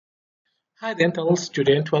Hi dental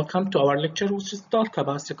student, welcome to our lecture which is talk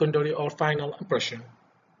about secondary or final impression.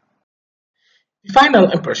 The final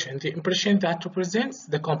impression, the impression that represents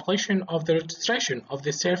the completion of the registration of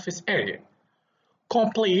the surface area.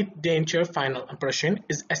 Complete denture final impression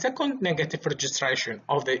is a second negative registration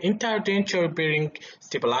of the entire denture bearing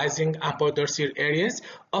stabilizing apodorsal areas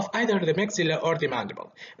of either the maxilla or the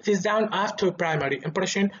mandible. It is done after primary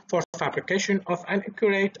impression for fabrication of an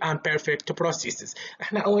accurate and perfect prosthesis.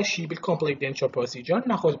 احنا أول شيء بالcomplete denture procedure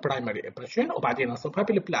ناخذ primary impression وبعدين نصبها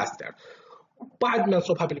بالبلاستر. بعد ما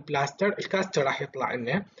نصبها بالبلاستر الكاستر راح يطلع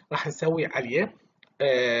لنا راح نسوي عليه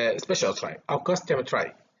سبيشال تراي أو كاستم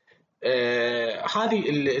تراي. هذه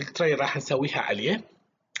التري راح نسويها عليه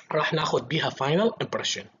راح ناخذ بيها final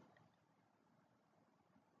impression.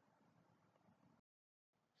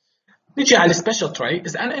 نجي على special tray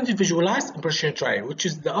is an individualized impression tray which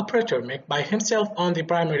is the operator make by himself on the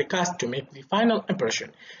primary cast to make the final impression.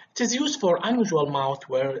 It is used for unusual mouth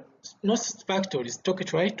where no satisfactory stock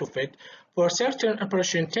tray to fit for certain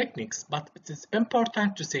impression techniques, but it is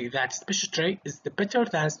important to say that special tray is the better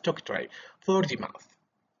than stock tray for the mouth.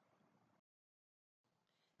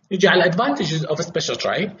 نيجي على advantages of a special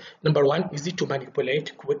tray. Number one, easy to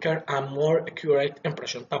manipulate, quicker and more accurate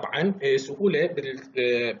impression. طبعا سهولة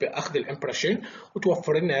بأخذ الامبريشن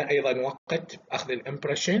وتوفر لنا أيضا وقت بأخذ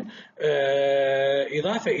الامبريشن.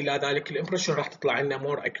 إضافة إلى ذلك الامبريشن راح تطلع لنا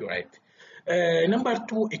more accurate. Number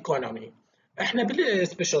two, economy. احنا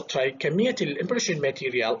بالسبيشال تراي كمية الامبريشن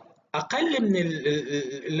ماتيريال اقل من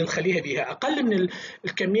اللي نخليها بيها اقل من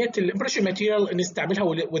الكمية الامبريشن ماتيريال اللي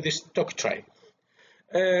نستعملها with the stock tray.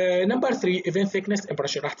 Number 3 event thickness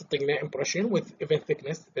impression راح تعطينا impression with event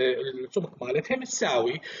thickness السمك مالتها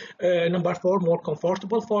متساوي. Number 4 more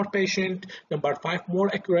comfortable for patient. Number 5 more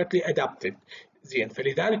accurately adapted. زين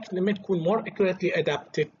فلذلك لما تكون more accurately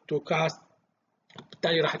adapted to cast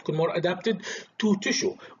بالتالي راح تكون more adapted to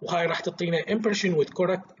tissue وهاي راح تعطينا impression with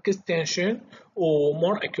correct extension و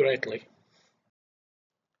more accurately.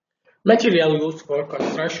 Material used for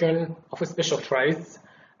construction of special trays.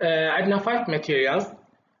 عندنا 5 materials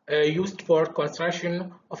used for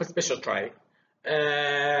construction of a special tray.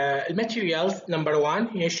 Materials number 1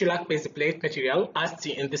 هي shellac base plate material as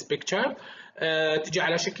seen in this picture. تجي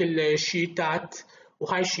على شكل شيتات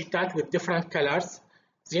وهاي الشيتات with different colors.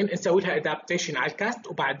 زين نسوي لها adaptation على الكاست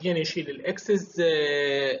وبعدين نشيل الاكسس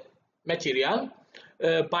material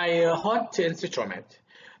by hot instrument.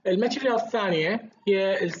 الماتيريال الثانية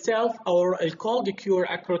هي السيلف أو الcold cure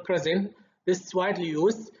acrylic resin. This is widely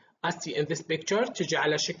used as seen in this picture. تجي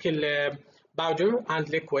على شكل powder and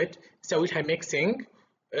liquid نسوي لها mixing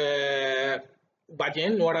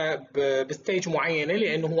وبعدين ورا بستيج معينة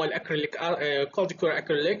لأنه هو الأكريليك cold cure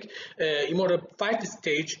acrylic يمر ب5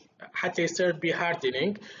 ستيج حتى يصير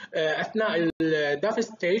بهاردنينج. أثناء الداف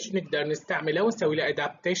ستيج نقدر نستعمله ونسوي له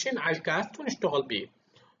adaptation على الكاست ونشتغل به.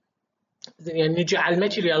 يعني نجي على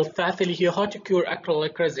الماتيريال الثالث اللي هي هوت كيور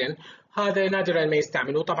اكريليك ريزن. هذا نادرا ما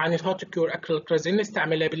يستعملوه. طبعا الهوت كيور اكريليك ريزن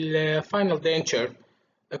نستعمله بالفاينل دينتشر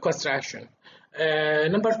كونستراكشن.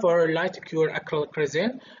 Number 4 light cure acrylic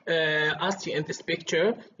resin as seen in this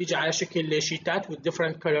picture يجي على شكل شيتات with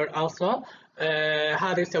different color also.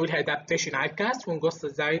 هذا يسوي لها adaptation على الكاست ونقص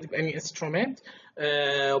الزايد بأني instrument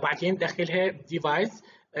وبعدين ندخلها device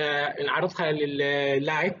نعرضها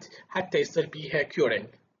لللايت حتى يصير بيها curing.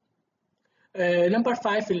 Number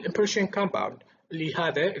 5 الامبريشن كومباوند اللي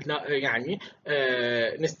هذا يعني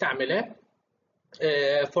نستعمله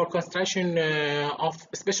for construction of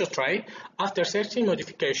special tray after certain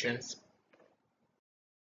modifications.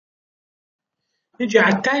 نجي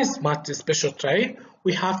على التايبس مالت special tray.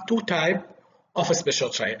 We have two type of special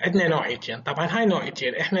tray. عندنا نوعيتين. طبعا هاي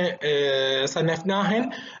نوعيتين احنا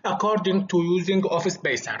صنفناهن according to using of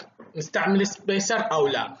spacer. نستعمل spacer او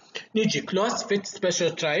لا. نيجي close fit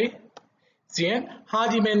special tray. زين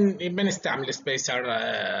هذه من نستعمل سبيسر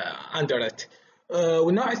اندر ات.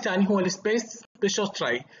 والنوع الثاني هو السبيس سبيشال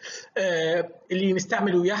تراي اللي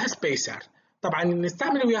نستعمل وياها سبيسر. طبعا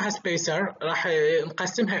نستعمل وياها سبيسر راح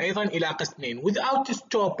نقسمها ايضا الى قسمين without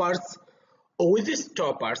stoppers و with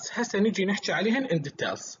stoppers. هسه نجي نحكي عليهن in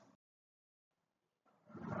details.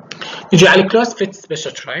 نجي على close fit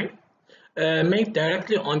special tray made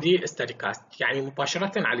directly on the steady cast يعني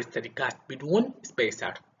مباشرة على الستدي كاست بدون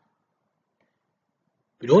سبيسر.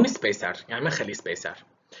 بدون سبيسر يعني ما نخلي سبيسر.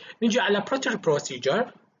 نجي على procedure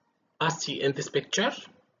as seen in this picture.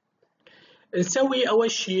 نسوي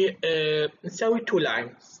أول شيء نسوي two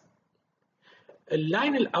lines.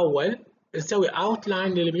 اللاين الأول نسوي outline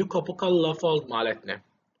للميوكوبوكال fold مالتنا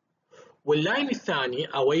واللاين الثاني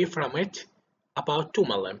away from it about 2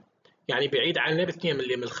 ملم يعني بعيد عنه ب 2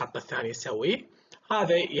 ملم الخط الثاني نسويه.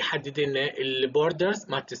 هذا يحدد لنا البوردرز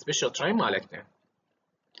مالت السبيشال تراي مالتنا.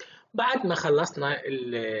 بعد ما خلصنا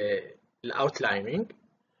الاوتلايننج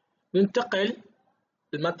ننتقل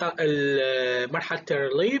مرحلة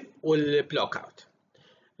الريليف والبلوك اوت.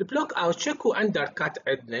 البلوك اوت شكو اندر كات،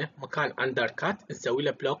 عندنا مكان اندر كات نسوي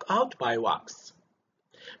له بلوك اوت باي واكس.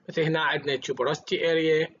 مثل هنا عندنا تيوبروستي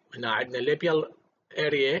اريا، هنا عندنا ليبيال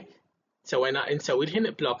اريا نسوي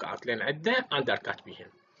لهن بلوك اوت لان عندنا اندر كات بيهن.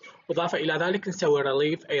 اضافه الى ذلك نسوي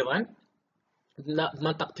ريليف ايضا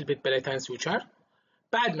بمنطقه البيت بليتان سويتشر.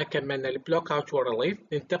 بعد ما كملنا البلوك اوت والريليف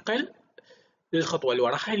ننتقل للخطوه اللي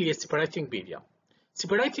وراها اللي هي سيبريتنج ميديا.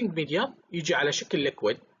 سيبريتنج ميديا يجي على شكل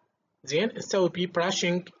ليكويد، زين نسوي بيه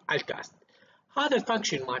براشنج على الكاست. هذا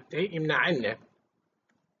الفانكشن مالته يمنع عنا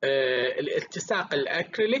الالتصاق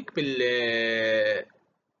الاكريليك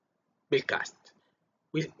بالكاست،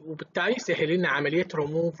 وبالتالي يسهل لنا عمليه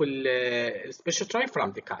ريموف السبيشال تراي فروم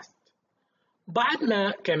ذا كاست. بعد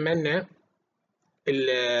ما كملنا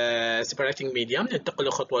السيبريتنج ميديوم ننتقل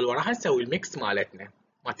للخطوه اللي وراها نسوي الميكس مالتنا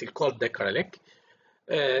مالت الكولد اكريليك.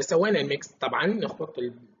 سوينا الميكس، طبعا نخلط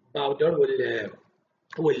الباودر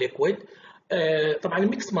والليكويد. طبعا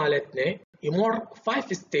الميكس مالتنا يمر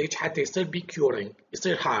 5 ستيج حتى يصير بي كيورينج،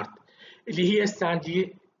 يصير هارد، اللي هي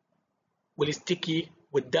الساندي والستيكي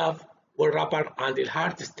والداف والرابر عند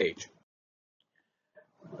الهارد ستيج.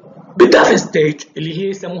 بالداف ستيج اللي هي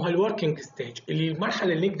يسموها الوركينج ستيج، اللي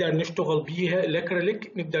المرحله اللي نقدر نشتغل بيها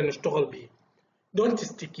الاكريليك، نقدر نشتغل بيه دونت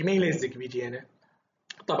ستيكي، ما يلزق بيدينا.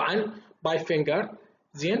 طبعا باي فينجر،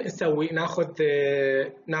 زين نسوي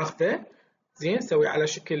ناخذه زين نسوي على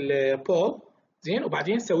شكل بول، زين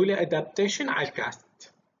وبعدين نسوي له ادابتيشن على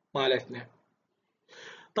الكاست مالتنا.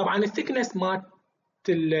 طبعا الثيكنس مالت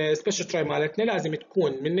السبيشال تراي مالتنا لازم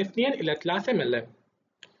تكون من 2 الى 3 ملم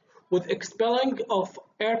with expelling of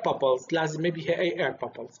air bubbles، لازم بيها اي air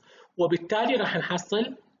bubbles، وبالتالي راح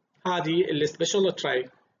نحصل هذه السبيشال تراي.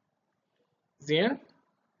 زين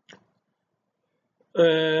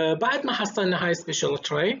بعد ما حصلنا هاي السبيشال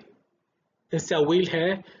تراي نسوي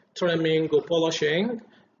لها trimming وبولشينج،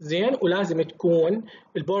 زين ولازم تكون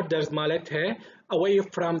البوردرز مالتها away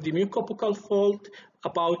from the mucobuccal fold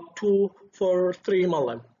about 2 for 3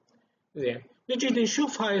 ملم. زين نجي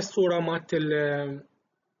نشوف هاي الصورة مالت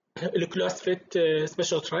الكلوز فيت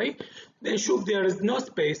سبيشال تراي، نشوف there is no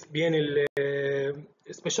space بين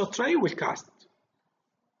السبيشال تراي والكاست.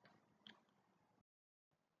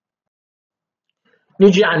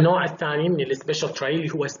 نجي على النوع الثاني من السبيشال تراي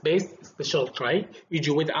اللي هو سبيس سبيشال تراي،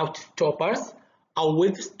 يجي without stoppers او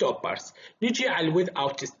with stoppers. نجي على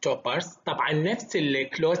without stoppers، طبعا نفس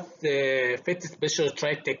الكلوز فيت سبيشال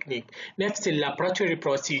تراي تكنيك، نفس اللابراتوري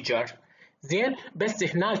بروسيجر، زين بس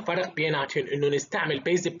هنا الفرق بيناتهم انه نستعمل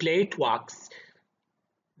بيز بليت واكس.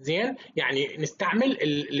 زين يعني نستعمل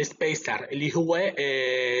السبيسر اللي هو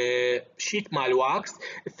شيت مال واكس،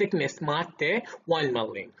 الثيكنس مالته 1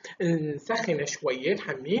 ملم، نسخنه شويه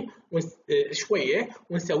نحميه شويه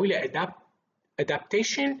ونسوي له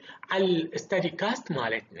ادابتيشن على الستدي كاست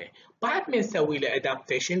مالتنا. بعد ما نسوي له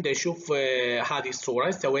ادابتيشن نشوف هذه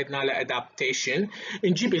الصوره سوينا له ادابتيشن،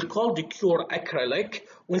 نجيب الكولد كيور اكريليك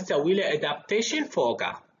ونسوي له ادابتيشن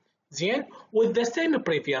فوقه. زين with the same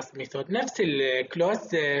previous method، نفس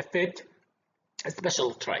الكلوز فيت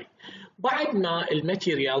سبيشال تراي. بعد ما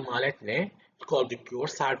الماتيريال مالتنا الكولد كيور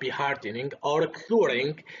صار بي هاردنينج او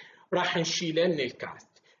كيورينج، راح نشيله من الكاست،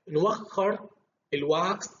 نوخر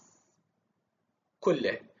الواكس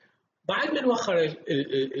كله. بعد ما نوخر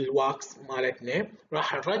الواكس مالتنا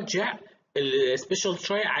راح نرجع السبيشال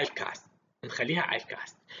تراي على الكاست، نخليها على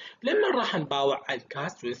الكاست. لما راح نباوع على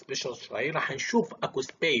الكاست والسبيشال تراي راح نشوف اكو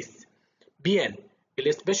سبيس بين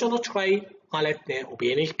السبيشال تراي مالتنا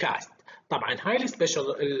وبين الكاست. طبعا هاي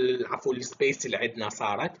السبيشال عفوا السبيس اللي عندنا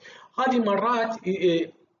صارت هذه مرات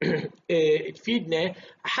تفيدنا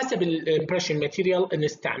حسب الامبريشن ماتيريال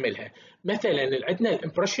نستعملها. مثلا عندنا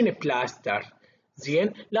الامبريشن بلاستر،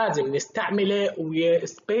 زين لازم نستعمله ويا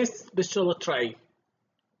سبيس سبيشال تراي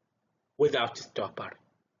without stopper.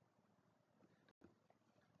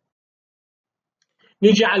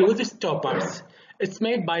 نيجي على with stoppers، it's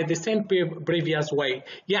made by the same previous way،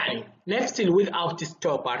 يعني نفس ال without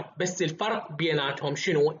stopper بس الفرق بيناتهم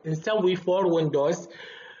شنو؟ نسوي 4 windows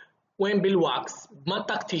وين بالواكس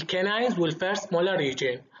بمنطقة الكنايز والفيرست مولر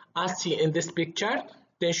ريجن as seen in this picture.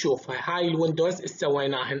 نشوفها هاي الويندوز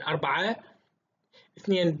سويناهن 4،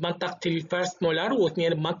 2 بمنطقة الفيرست مولر و2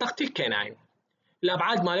 بمنطقة الكناين،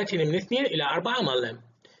 الأبعاد مالتهن من 2 إلى 4 ملم.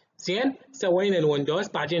 زين سوينا الويندوز،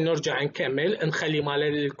 بعدين نرجع نكمل نخلي مال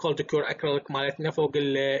الكولد كيور اكريليك مالتنا فوق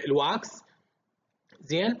الواكس.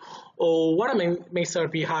 زين وورا ما يصير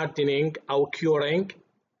في هاردنينج او كيورينج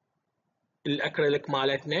الاكريليك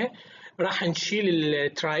مالتنا راح نشيل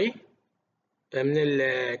التراي من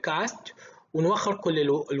الكاست ونوخر كل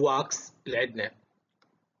الواكس اللي عندنا.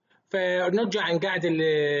 فنرجع نقعد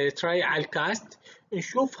التراي على الكاست،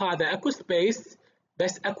 نشوف هذا اكو سبيس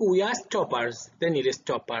بس اكو وياه ستوبرز، ثاني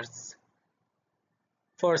الستوبرز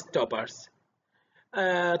فور ستوبرز.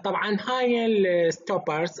 طبعا هاي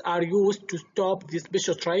الستوبرز are used to stop the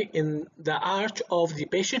special tray in the arch of the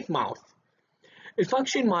patient mouth.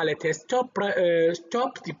 الفانكشن مالتها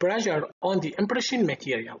stop the pressure on the impression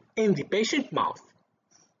material in the patient mouth.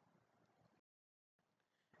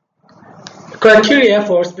 Criteria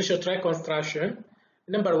for special tray construction.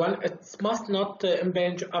 Number one, it must not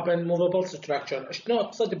impinge upon movable structure. شنو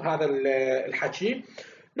نقصد بهذا الحكي؟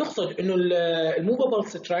 نقصد انه الموفابل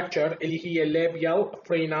ستراكشر اللي هي اللابيال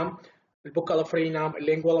فرينام، البوكال فرينام،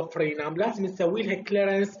 اللينجوال فرينام، لازم نسوي لها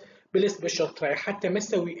كليرنس بالسبيشال تراي حتى ما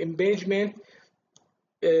نسوي امبيجمنت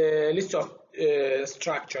للسوفت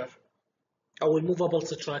ستراكشر او الموفابل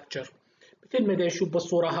ستراكشر. مثل ما نشوف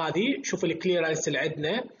بالصوره هذه، شوف الكليرنس اللي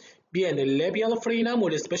عندنا بين اللابيال فرينام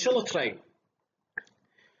والسبيشال تراي.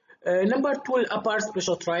 Number two, the upper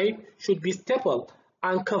special tray should be stapled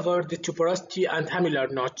and cover the tuberosity and hamular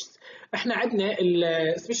notches. احنا عندنا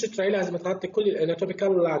السبيشال تراي لازم تغطي كل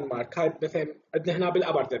الاناتوميكال لاند مارك. هاي مثلا عندنا هنا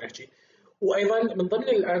بالابر بدنا نحكي. وايضا من ضمن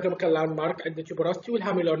الاناتوميكال لاند مارك عندنا التوبراستي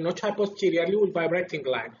والهاميلر نوتش، هاي بوستيريورلي والفايبريتنج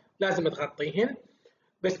لاين لازم تغطيهن.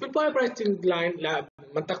 بس بالفايبريتنج لاين لا،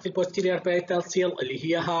 منطقه البوستيريور باريتال سيل اللي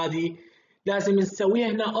هي هذه لازم نسويها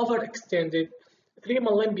هنا اوفر اكستندد 3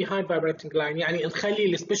 ملم behind vibrating line، يعني نخلي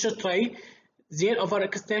السبيشال تراي زين اوفر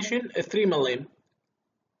اكستنشن 3 ملم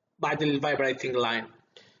بعد الفايبريتنج لاين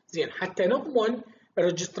زين، حتى نضمن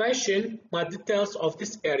registration my details of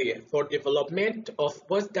this area for development of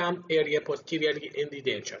post-dam area posteriorly in the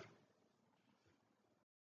denture.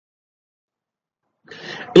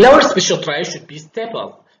 Lower special tray should be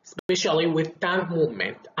stapled, especially with tongue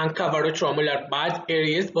movement, and cover retromolar bad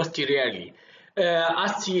areas posteriorly.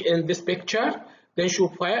 As seen in this picture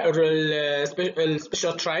نشوفها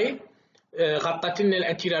السبيشال تراي غطت لنا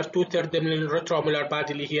الانتيرير 2/3 من الريترومولار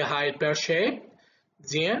باد اللي هي هاي البير شيب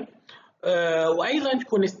زين. وايضا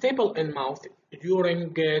تكون ستيبل ان ماوث during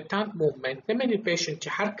tongue movement، لما البيشنت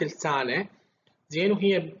يحرك لسانه زين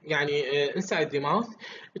وهي يعني inside the mouth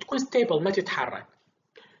تكون ستيبل ما تتحرك.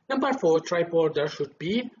 Number 4, tray border should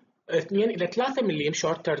be 2 إلى 3 ملم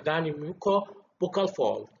shorter than mucobuccal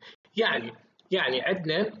fold. يعني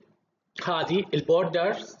عندنا هذه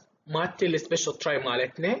البوردرز مالت السبيشال تراي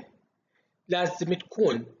مالتنا لازم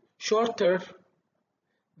تكون shorter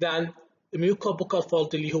than mucobuccal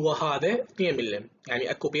fold اللي هو هذا 2 ملم،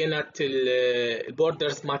 يعني اكو بينات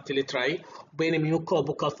البوردرز مالت التراي وبين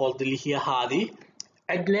الميوكوبوكال فولد اللي هي هذه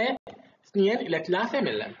عندنا 2 إلى 3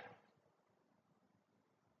 ملم.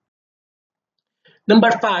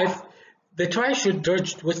 Number 5, the tray should be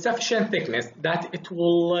ridged with sufficient thickness that it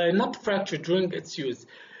will not fracture during its use.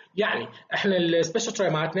 يعني احنا السبيشال تراي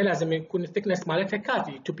مالتنا لازم يكون الثيكنس مالتها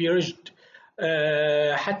كافي to be rigid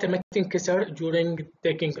حتى ما تنكسر during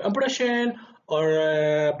taking impression or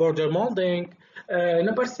border molding.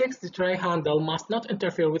 Number 6, the tray handle must not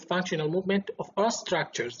interfere with functional movement of all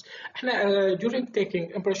structures. احنا during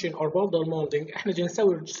taking impression or border molding احنا جاي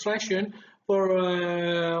نسوي registration for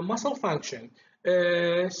muscle function.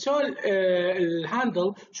 So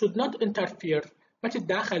الهاندل should not interfere، ما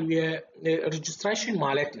تتداخل ويا registration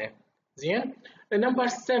مالتنا زين. Number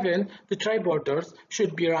 7, the tray borders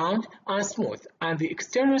should be round and smooth, and the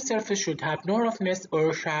exterior surface should have no roughness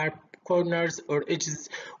or sharp corners or edges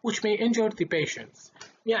which may injure the patients.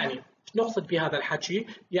 يعني نقصد بهذا الحكي؟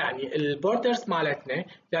 يعني البوردرز مالتنا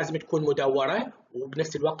لازم تكون مدورة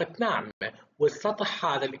وبنفس الوقت ناعمة، والسطح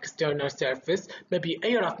هذا الاكسترنال سيرفيس ما بي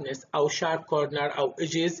اي رفنس او شارب كورنر او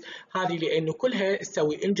ايجز، هذه لانه كلها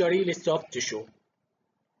تسوي انجري للسوفت تيشو.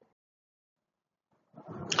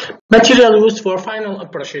 Material used for final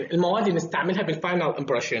impression، المواد اللي نستعملها بالفاينل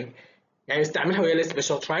impression، يعني نستعملها ويا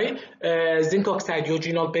السبيشال تراي. زنك اوكسايد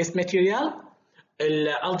يوجينال بيست ماتيريال،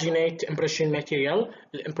 الالجينيت امبريشن ماتيريال،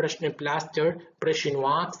 الامبريشن بلاستر، امبريشن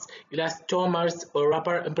واكس، الاستومرز او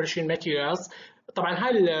رابر امبريشن ماتيريالز. طبعا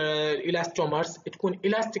هاي الاستومرز تكون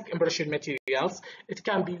elastic impression materials. It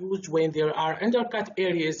can be used when there are undercut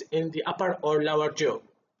areas in the upper or lower jaw.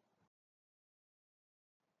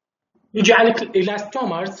 يجي على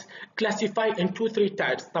الاستومرز classify in 2-3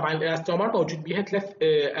 types. طبعا الاستومر موجود بها 3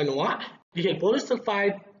 انواع اللي هي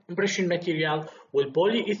البوليسلفايد impression material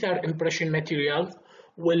والبولي ايثر impression material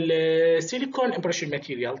والسيليكون impression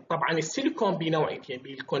material. طبعا السيليكون بنوعين،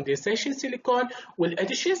 بالكوندنسيشن سيليكون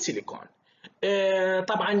والاديشن سيليكون.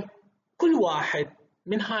 طبعا كل واحد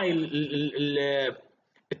من هاي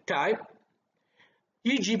التايب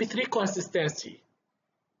يجي ب 3 consistency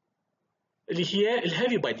اللي هي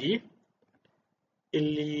الهيفي بادي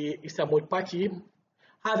اللي يسموه الباتي،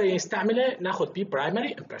 هذا يستعمله ناخذ بيه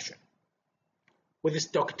برايمري امبريشن with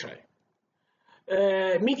stock tray.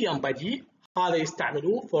 medium body هذا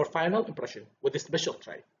يستعملوه for final impression with special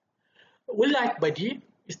tray. والlight body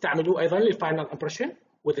يستعملوه ايضا للفاينل impression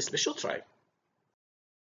with special tray.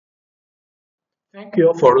 Thank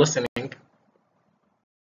you for listening.